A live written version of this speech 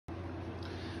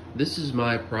This is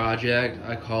my project.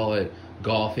 I call it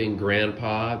Golfing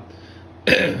Grandpa.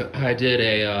 I did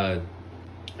a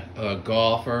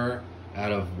golfer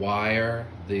out of wire,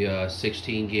 the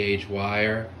 16 gauge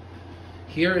wire.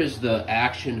 Here is the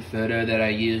action photo that I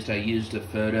used. I used a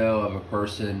photo of a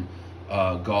person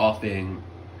golfing,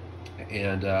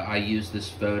 and I used this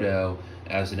photo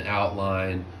as an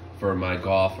outline for my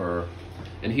golfer.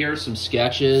 And here are some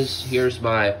sketches. Here's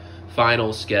my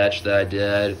final sketch that I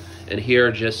did, and here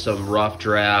are just some rough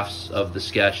drafts of the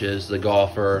sketches, the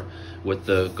golfer with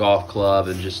the golf club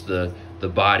and just the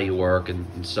body work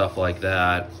and stuff like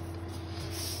that.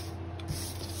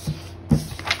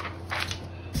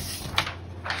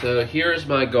 So here's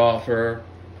my golfer.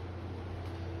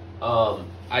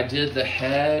 I did the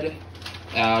head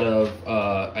out of,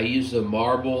 I used a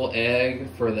marble egg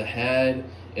for the head,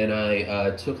 and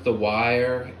I took the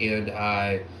wire and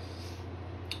I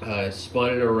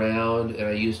spun it around, and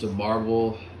I used a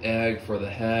marble egg for the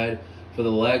head. For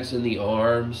the legs and the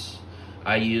arms,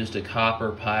 I used a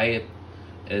copper pipe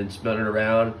and spun it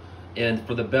around. And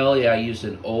for the belly, I used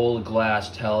an old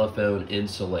glass telephone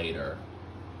insulator.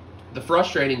 The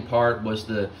frustrating part was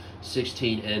the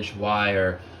 16-inch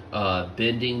wire,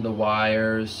 bending the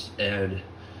wires and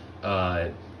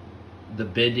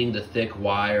bending the thick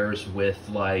wires with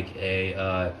like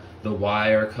the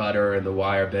wire cutter and the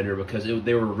wire bender, because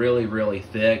they were really, really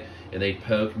thick and they'd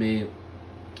poke me.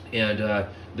 And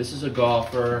this is a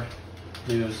golfer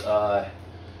who's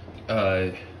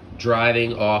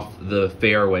driving off the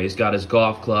fairway. He's got his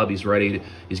golf club. He's ready.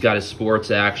 He's got his sports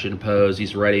action pose.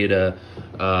 He's ready to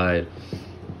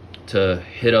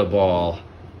hit a ball.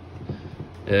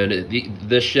 And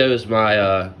this shows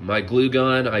my glue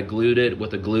gun. I glued it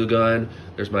with a glue gun.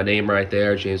 There's my name right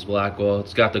there, James Blackwell.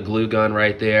 It's got the glue gun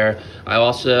right there. I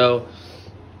also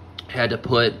had to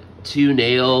put 2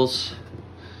 nails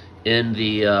in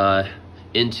the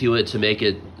into it to make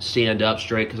it stand up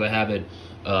straight, because I have it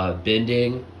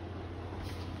bending.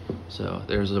 So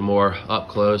there's a more up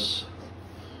close.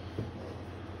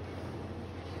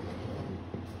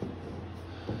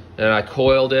 And I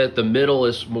coiled it. The middle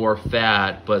is more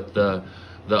fat, but the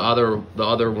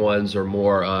other ones are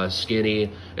more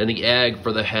skinny. And the egg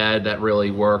for the head, that really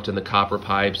worked, and the copper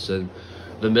pipes. And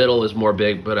the middle is more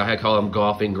big, but I call him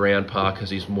Golfing Grandpa because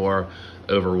he's more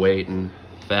overweight and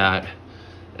fat.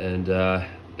 And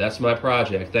that's my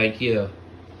project. Thank you.